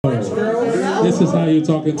This is how you're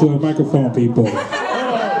talking to a microphone, people. All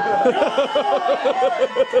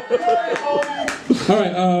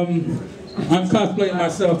right, I'm cosplaying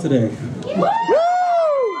myself today.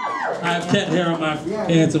 I have cat hair on my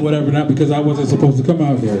head or whatever, not because I wasn't supposed to come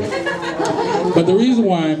out here. But the reason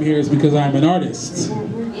why I'm here is because I'm an artist.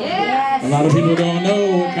 A lot of people don't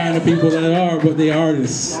know what kind of people that are, but the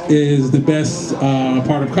artist is the best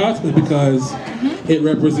part of cosplay because it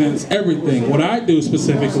represents everything. What I do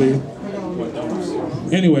specifically,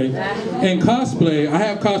 anyway, in cosplay, I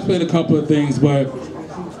have cosplayed a couple of things, but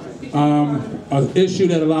an issue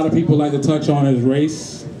that a lot of people like to touch on is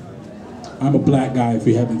race. I'm a black guy if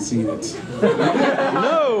you haven't seen it.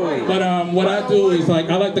 No! But what I do is I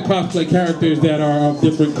like to cosplay characters that are of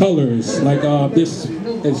different colors. Like this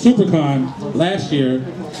at SuperCon last year,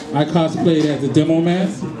 I cosplayed as a demo man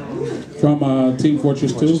from Team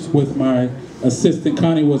Fortress 2 with my assistant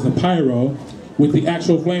Connie was a pyro with the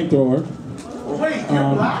actual flamethrower. Wait,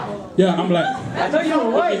 you're black? Yeah, I'm black. I thought you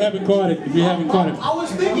were white. If you haven't caught it, I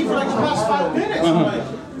was thinking for like the past 5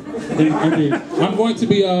 minutes. Indeed. I'm going to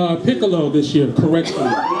be Piccolo this year, correctly.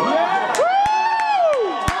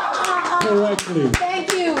 Correctly.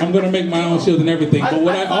 Thank you. I'm going to make my own shield and everything. But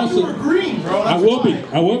what I also... You were green, bro. I will be.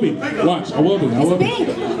 Watch, I will be.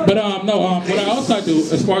 But no, what I also do,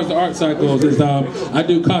 as far as the art side goes, is I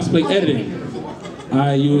do cosplay editing.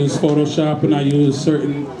 I use Photoshop and I use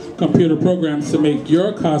certain computer programs to make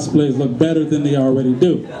your cosplays look better than they already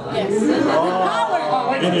do. Yes.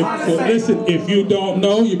 And listen, if you don't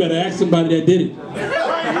know, you better ask somebody that did it.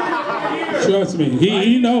 Trust me,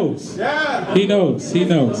 he knows. He knows.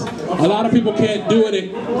 A lot of people can't do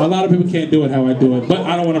it. A lot of people can't do it how I do it, but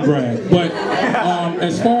I don't want to brag. But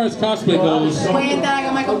as far as cosplay goes,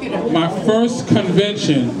 my first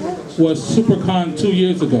convention was SuperCon 2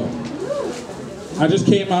 years ago. I just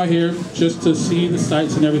came out here just to see the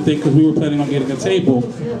sights and everything because we were planning on getting a table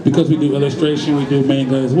because we do illustration, we do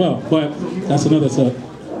manga as well. But that's another stuff.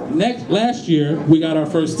 Last year, we got our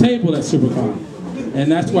first table at SuperCon.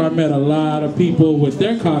 And that's where I met a lot of people with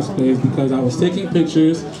their cosplays because I was taking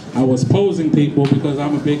pictures, I was posing people because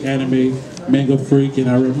I'm a big anime manga freak and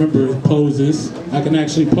I remember poses. I can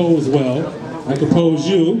actually pose well. I can pose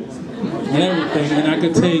you and everything, and I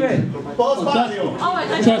could take...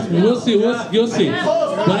 Trust me, we'll see, you'll see.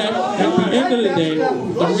 But at the end of the day,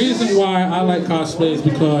 the reason why I like cosplay is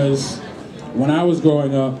because when I was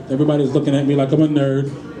growing up, everybody was looking at me like I'm a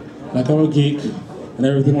nerd, like I'm a geek, and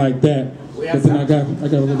everything like that. But then I got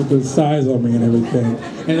a little bit of size on me and everything.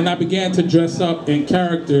 And then I began to dress up in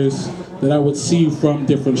characters that I would see from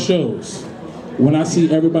different shows. When I see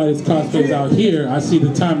everybody's cosplays out here, I see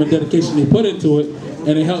the time and dedication they put into it,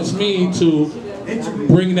 and it helps me to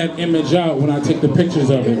bring that image out when I take the pictures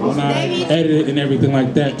of it, when I edit it and everything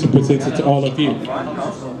like that to present it to all of you.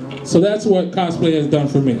 So that's what cosplay has done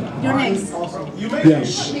for me. You're next.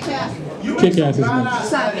 Yes. Kick-ass is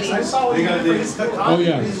next. Oh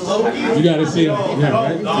yeah. You gotta see him. Yeah,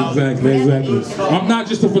 right? Exactly. I'm not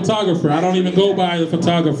just a photographer. I don't even go by the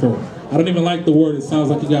photographer. I don't even like the word. It sounds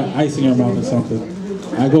like you got ice in your mouth or something.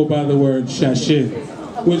 I go by the word shashin,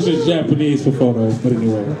 which is Japanese for photos, but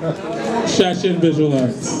anyway. Shashin Visual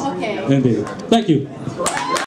Arts. Okay. Indeed. Thank you.